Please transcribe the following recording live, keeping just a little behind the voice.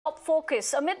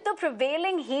focus. Amid the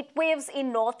prevailing heat waves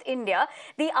in North India,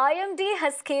 the IMD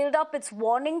has scaled up its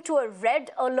warning to a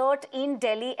red alert in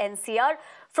Delhi NCR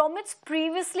from its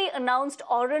previously announced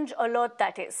orange alert,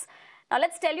 that is. Now,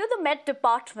 let's tell you, the Met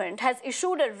Department has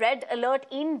issued a red alert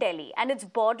in Delhi and its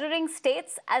bordering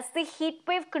states as the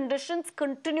heatwave conditions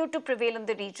continue to prevail in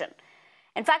the region.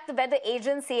 In fact, the weather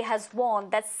agency has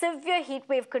warned that severe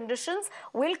heatwave conditions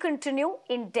will continue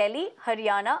in Delhi,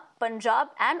 Haryana,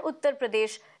 Punjab and Uttar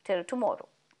Pradesh till tomorrow.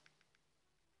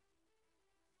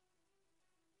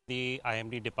 The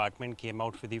IMD department came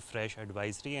out with the fresh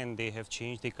advisory and they have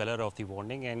changed the color of the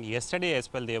warning, and yesterday as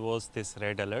well there was this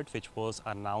red alert which was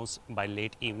announced by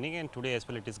late evening, and today as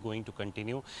well it is going to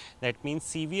continue. That means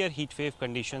severe heat wave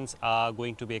conditions are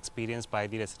going to be experienced by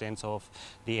the residents of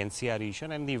the NCR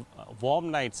region, and the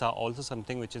warm nights are also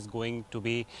something which is going to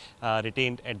be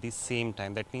retained at the same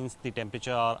time. That means the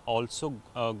temperature are also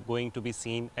going to be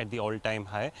seen at the all-time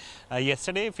high.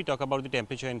 Yesterday, if we talk about the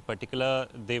temperature in particular,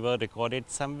 they were recorded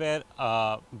somewhere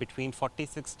between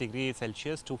 46 degrees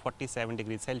Celsius to 47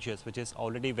 degrees Celsius, which is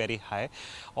already very high.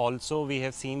 Also, we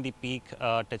have seen the peak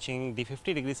touching the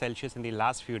 50 degrees Celsius in the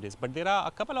last few days. But there are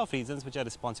a couple of reasons which are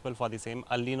responsible for the same.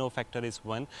 El Nino factor is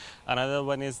one. Another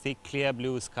one is the clear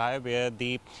blue sky, where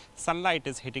the sunlight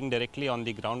is hitting directly on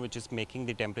the ground, which is making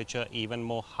the temperature even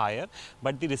more higher.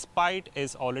 But the respite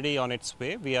is already on its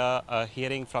way. We are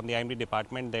hearing from the IMD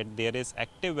department that there is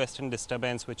active western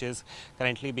disturbance which is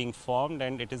currently being formed,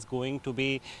 and it is going to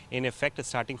be in effect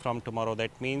starting from tomorrow. That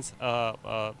means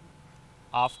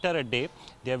after a day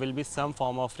there will be some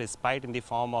form of respite in the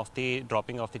form of the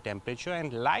dropping of the temperature,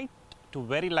 and light to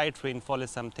very light rainfall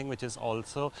is something which is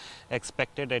also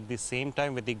expected at the same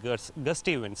time, with the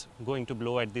gusty winds going to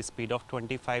blow at the speed of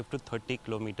 25 to 30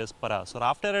 kilometers per hour. So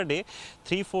after a day,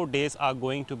 3-4 days are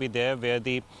going to be there where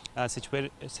the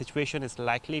situation is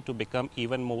likely to become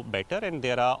even more better, and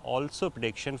there are also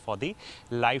prediction for the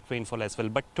light rainfall as well.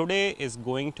 But today is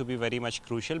going to be very much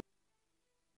crucial.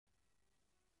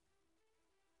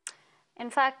 In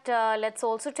fact, let's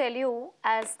also tell you,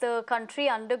 as the country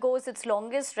undergoes its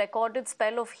longest recorded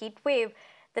spell of heat wave,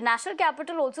 the national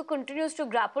capital also continues to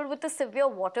grapple with a severe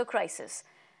water crisis.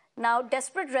 Now,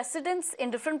 desperate residents in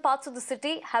different parts of the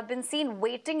city have been seen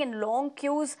waiting in long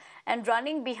queues and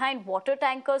running behind water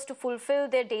tankers to fulfill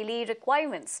their daily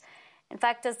requirements. In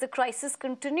fact, as the crisis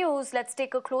continues, let's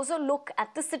take a closer look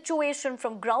at the situation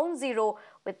from ground zero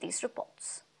with these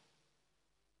reports.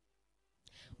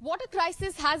 Water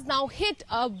crisis has now hit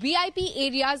VIP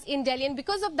areas in Delhi, and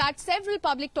because of that, several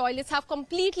public toilets have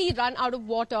completely run out of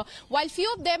water. While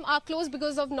few of them are closed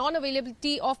because of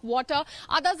non-availability of water,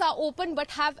 others are open but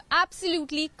have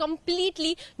absolutely,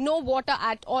 completely no water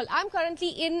at all. I'm currently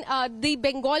in the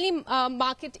Bengali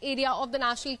market area of the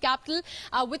national capital,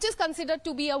 which is considered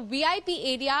to be a VIP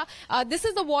area. This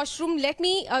is the washroom. Let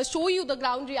me show you the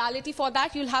ground reality. For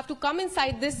that, you'll have to come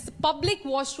inside this public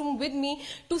washroom with me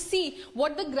to see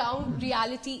what the ground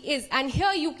reality is. And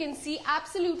here you can see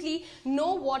absolutely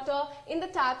no water in the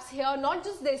taps here. Not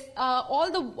just this,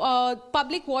 all the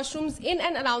public washrooms in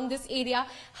and around this area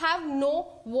have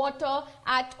no water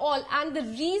at all. And the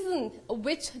reason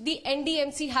which the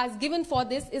NDMC has given for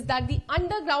this is that the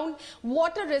underground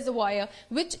water reservoir,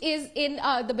 which is in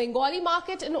the Bengali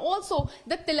market and also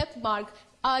the Tilak Marg,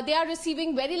 they are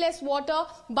receiving very less water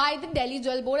by the Delhi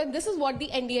Jal Board, and this is what the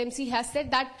NDMC has said,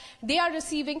 that they are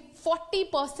receiving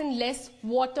 40% less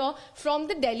water from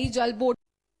the Delhi Jal Board.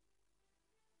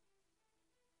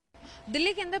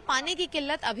 Delhi के अंदर पानी की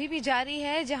किल्लत अभी भी जारी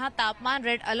है। जहां तापमान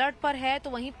रेड अलर्ट पर है, तो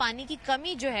वहीं पानी की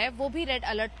कमी जो है वो भी रेड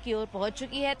अलर्ट की ओर पहुंच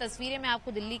चुकी है। तस्वीरें मैं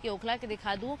आपको दिल्ली के ओखला के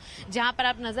दिखा दूं, जहां पर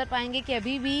आप नजर पाएंगे कि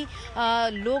अभी भी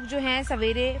लोग जो हैं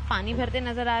सवेरे पानी भरते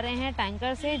नजर आ रहे हैं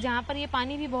टैंकर से, जहां पर ये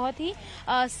पानी भी बहुत ही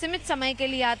सीमित समय के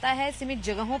लिए आता है, सीमित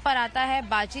जगहों पर आता है।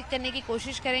 बातचीत करने की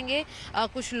कोशिश करेंगे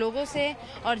कुछ लोगों से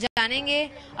और जानेंगे,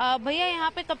 भैया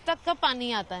यहाँ पे कब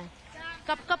पानी आता है,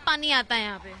 कब पानी आता है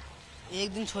यहाँ पे?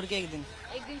 एक दिन छोड़ के एक दिन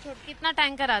छोड़ के। कितना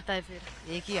टैंकर आता है फिर?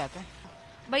 एक ही आता है।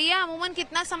 भैया अमूमन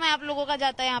कितना समय आप लोगों का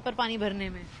जाता है यहाँ पर पानी भरने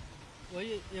में?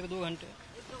 वही 1-2 घंटे।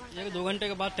 1-2 घंटे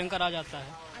के बाद टैंकर आ जाता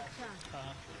है। अच्छा।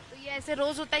 हाँ। तो ये ऐसे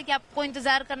रोज होता है कि आपको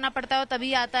इंतजार करना पड़ता है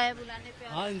तभी आता है बुलाने पे?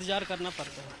 हाँ, इंतजार करना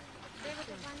पड़ता है।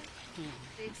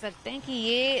 देख सकते हैं कि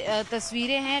ये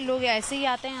तस्वीरें हैं, लोग ऐसे ही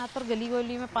आते हैं यहाँ पर गली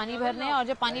गली में पानी भरने, और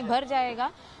जब पानी भर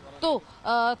जाएगा तो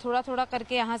थोड़ा थोड़ा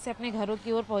करके यहाँ से अपने घरों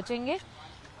की ओर पहुंचेंगे।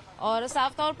 और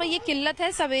साफ तौर पर ये किल्लत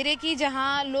है सवेरे की,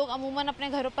 जहां लोग अमूमन अपने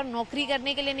घरों पर नौकरी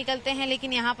करने के लिए निकलते हैं,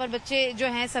 लेकिन यहाँ पर बच्चे जो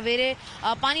हैं सवेरे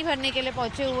पानी भरने के लिए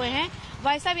पहुंचे हुए हैं।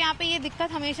 भाई साहब, यहाँ पे ये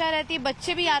दिक्कत हमेशा रहती है,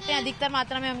 बच्चे भी आते हैं अधिकतर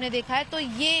मात्रा में हमने देखा है, तो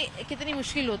ये कितनी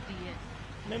मुश्किल होती है?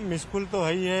 नहीं, मुश्किल तो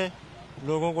है ही है,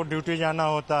 लोगों को ड्यूटी जाना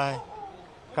होता है,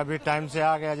 कभी टाइम से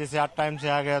आ गया, जैसे 8 टाइम से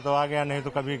आ गया तो आ गया, नहीं तो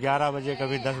कभी 11 बजे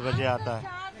कभी 10 बजे आता है।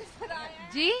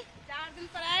 जी 4 दिन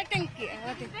पर आया टंकी,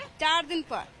 4 दिन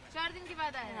पर 4 दिन के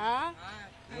बाद आया। हाँ,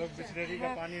 लोग बिस्लेरी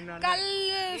का पानी ना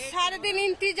कल सारे दिन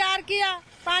इंतजार किया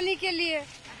पानी के लिए।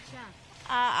 अच्छा,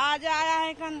 आज आया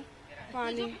है कल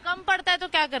पानी। जब कम पड़ता है तो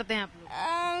क्या करते हैं आप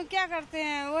लोग? क्या करते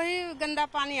हैं, वही गंदा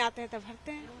पानी आते हैं तो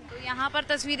भरते हैं। तो यहाँ पर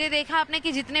तस्वीरें देखा आपने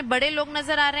कि जितने बड़े लोग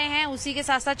नजर आ रहे हैं, उसी के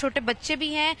साथ साथ छोटे बच्चे भी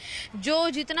हैं जो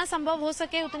जितना संभव हो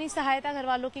सके उतनी सहायता घर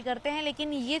वालों की करते हैं।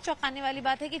 लेकिन ये चौंकाने वाली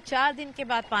बात है कि 4 दिन के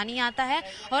बाद पानी आता है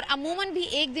और अमूमन भी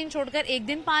एक दिन छोड़कर एक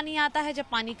दिन पानी आता है। जब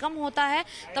पानी कम होता है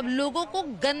तब लोगों को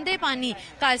गंदे पानी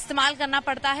का इस्तेमाल करना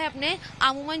पड़ता है अपने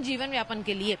अमूमन जीवन यापन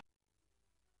के लिए।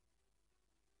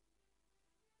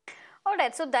 All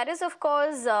right, so that is of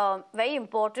course very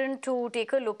important to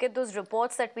take a look at those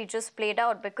reports that we just played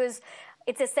out, because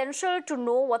it's essential to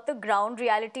know what the ground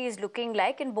reality is looking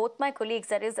like. And both my colleagues,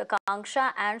 that is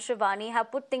Akanksha and Shivani, have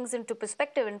put things into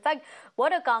perspective. In fact,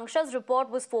 what Akanksha's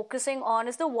report was focusing on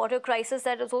is the water crisis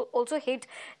that has also hit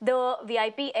the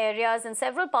VIP areas, and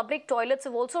several public toilets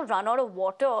have also run out of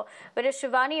water. Whereas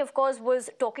Shivani, of course, was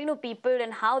talking to people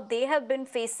and how they have been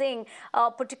facing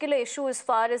a particular issue as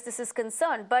far as this is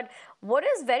concerned. But what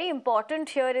is very important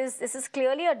here is this is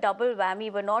clearly a double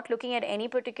whammy. We're not looking at any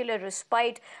particular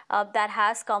respite that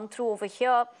has come through over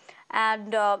here.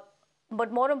 And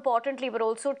but more importantly, we're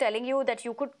also telling you that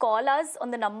you could call us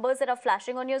on the numbers that are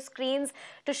flashing on your screens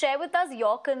to share with us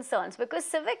your concerns, because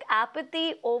civic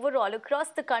apathy overall across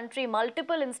the country,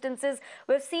 multiple instances,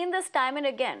 we've seen this time and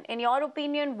again. In your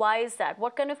opinion, why is that?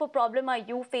 What kind of a problem are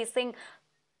you facing?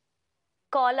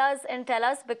 Call us and tell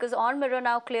us, because on Mirror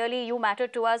Now, clearly you matter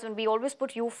to us and we always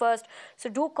put you first. So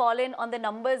do call in on the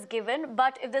numbers given.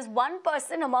 But if there's one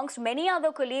person amongst many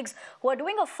other colleagues who are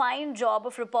doing a fine job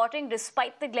of reporting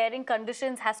despite the glaring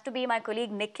conditions, has to be my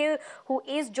colleague Nikhil, who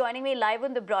is joining me live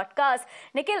on the broadcast.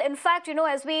 Nikhil, in fact, you know,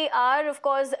 as we are, of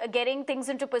course, getting things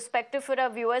into perspective for our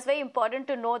viewers, very important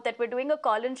to note that we're doing a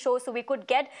call-in show so we could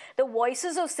get the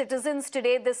voices of citizens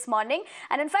today, this morning.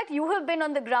 And in fact, you have been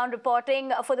on the ground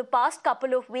reporting for the past couple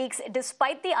of weeks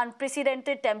despite the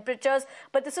unprecedented temperatures,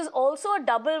 but this is also a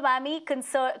double whammy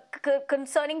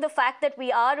concerning the fact that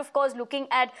we are, of course, looking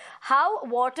at how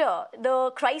water, the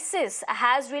crisis,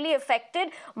 has really affected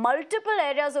multiple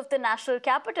areas of the national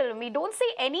capital, and we don't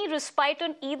see any respite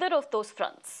on either of those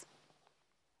fronts.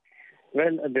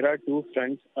 Well, there are two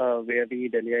fronts where the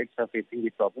Delhiites are facing the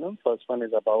problem. First one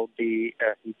is about the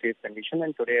heat wave condition,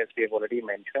 and today, as we have already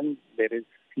mentioned, there is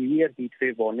severe heat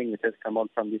wave warning which has come out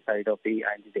from the side of the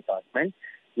IMD department,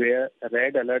 where a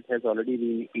red alert has already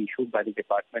been issued by the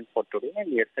department for today, and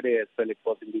yesterday as well it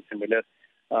was in the similar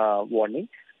warning.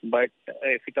 But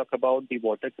if we talk about the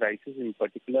water crisis in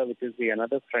particular, which is the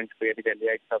another front where the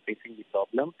Delhiites are facing the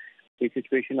problem, the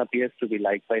situation appears to be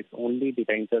likewise. Only the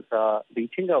tankers are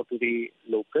reaching out to the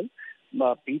local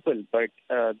people, but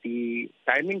the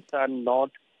timings are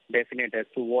not definite as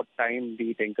to what time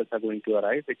the tankers are going to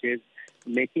arrive, which is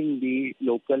making the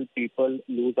local people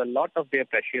lose a lot of their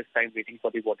precious time waiting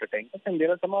for the water tankers. And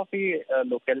there are some of the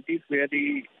localities where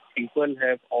the people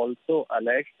have also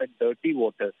alleged that dirty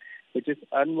water, which is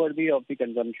unworthy of the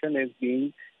consumption, is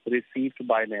being received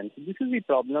by them. So this is the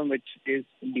problem which is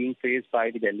being faced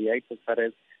by the Delhiites as far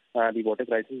as the water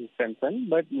crisis is concerned.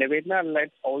 But Nivedna,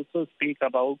 let's also speak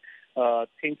about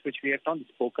things which we have not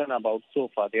spoken about so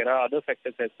far. There are other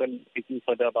factors as well, speaking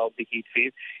further about the heat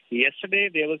wave. Yesterday,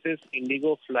 there was this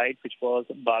Indigo flight which was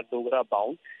Bagdogra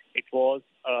bound. It was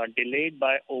delayed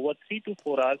by over 3 to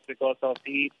 4 hours because of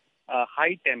the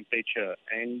high temperature,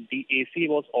 and the AC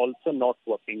was also not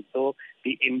working. So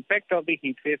the impact of the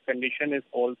heat wave condition is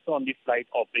also on the flight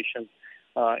operations,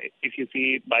 if you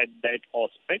see by that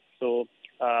aspect. So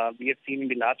we have seen in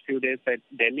the last few days that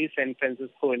Delhi, San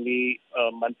Francisco in the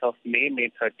month of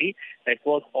May 30, that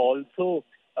was also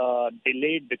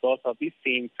delayed because of the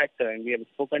same factor. And we have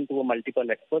spoken to multiple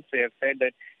experts. They have said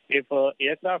that if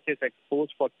aircraft is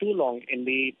exposed for too long in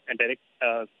the direct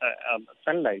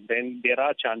sunlight, then there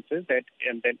are chances that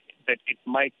it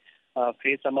might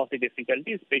face some of the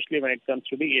difficulties, especially when it comes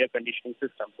to the air conditioning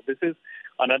system. So this is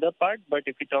another part. But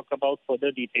if we talk about further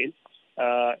details,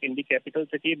 in the capital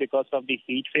city, because of the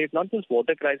heat wave, not just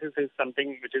water crisis is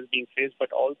something which is being faced,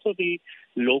 but also the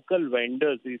local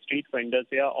vendors, the street vendors,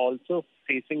 they are also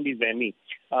facing the whammy,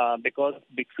 because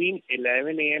between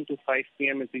 11 a.m. to 5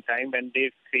 p.m. is the time when they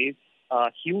face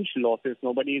huge losses.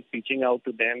 Nobody is reaching out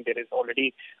to them. There is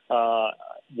already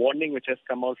warning which has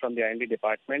come out from the IMD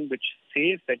department, which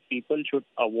says that people should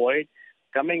avoid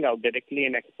coming out directly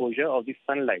in exposure of the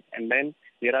sunlight. And then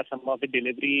there are some of the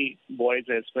delivery boys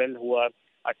as well who are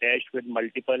attached with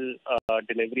multiple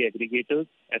delivery aggregators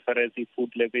as far as the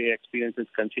food delivery experience is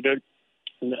considered.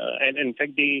 And in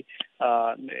fact, if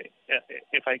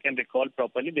I can recall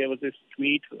properly, there was this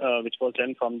tweet which was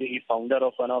done from the founder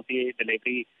of one of the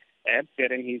delivery apps,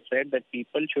 wherein he said that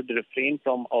people should refrain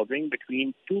from ordering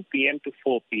between 2 p.m. to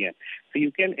 4 p.m. So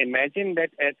you can imagine that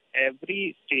at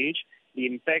every stage, the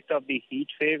impact of the heat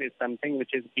wave is something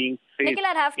which is being faced. Nikhil,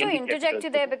 I'd have to in the interject you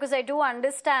there because I do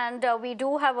understand we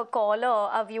do have a caller,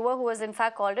 a viewer who has in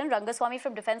fact called in, Rangaswamy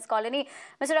from Defence Colony.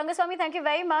 Mr. Rangaswamy, thank you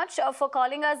very much for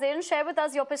calling us in. Share with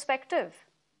us your perspective.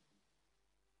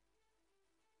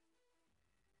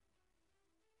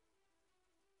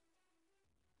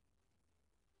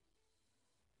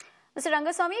 Mr.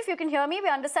 Rangaswamy, if you can hear me, we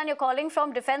understand you're calling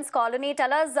from Defence Colony.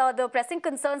 Tell us the pressing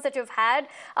concerns that you've had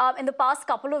in the past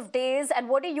couple of days, and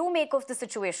what do you make of the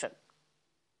situation?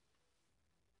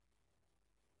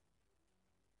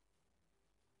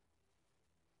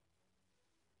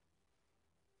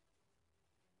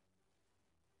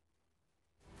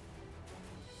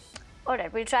 All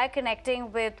right, we'll try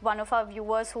connecting with one of our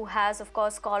viewers who has, of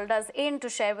course, called us in to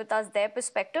share with us their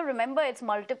perspective. Remember, it's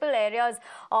multiple areas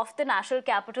of the national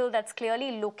capital that's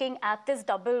clearly looking at this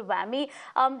double whammy.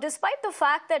 Despite the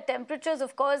fact that temperatures,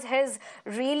 of course, has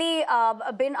really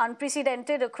been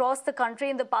unprecedented across the country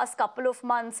in the past couple of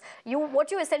months,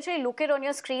 what you essentially look at on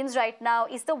your screens right now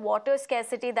is the water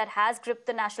scarcity that has gripped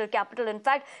the national capital. In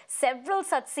fact, several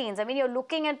such scenes. I mean, you're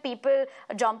looking at people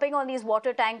jumping on these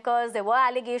water tankers. There were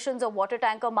allegations of water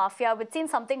tanker mafia. We'd seen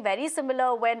something very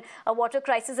similar when a water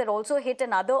crisis had also hit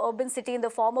another urban city in the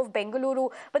form of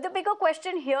Bengaluru. But the bigger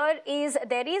question here is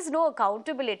there is no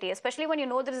accountability, especially when you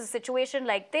know there is a situation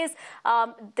like this.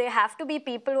 There have to be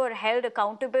people who are held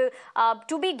accountable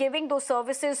to be giving those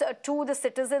services to the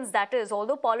citizens, that is.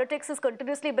 Although politics has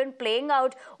continuously been playing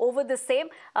out over the same.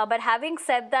 But having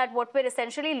said that, what we're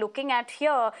essentially looking at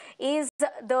here is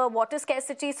the water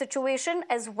scarcity situation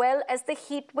as well as the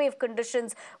heat wave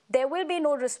conditions. There will be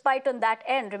no respite on that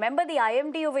end. Remember, the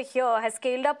IMD over here has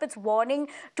scaled up its warning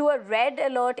to a red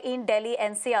alert in Delhi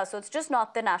NCR. So it's just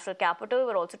not the national capital.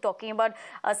 We're also talking about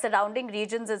surrounding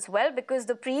regions as well, because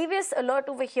the previous alert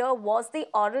over here was the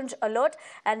orange alert,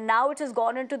 and now it has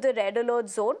gone into the red alert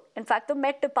zone. In fact, the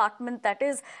Met Department, that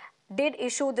is, did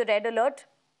issue the red alert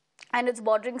and its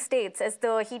bordering states as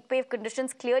the heat wave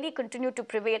conditions clearly continue to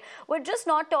prevail. We're just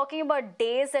not talking about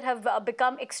days that have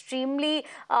become extremely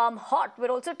hot. We're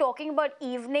also talking about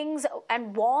evenings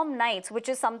and warm nights, which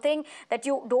is something that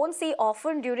you don't see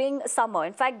often during summer.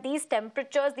 In fact, these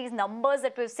temperatures, these numbers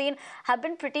that we've seen have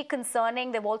been pretty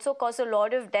concerning. They've also caused a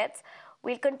lot of deaths.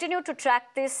 We'll continue to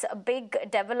track this big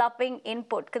developing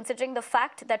input, considering the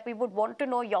fact that we would want to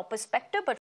know your perspective. But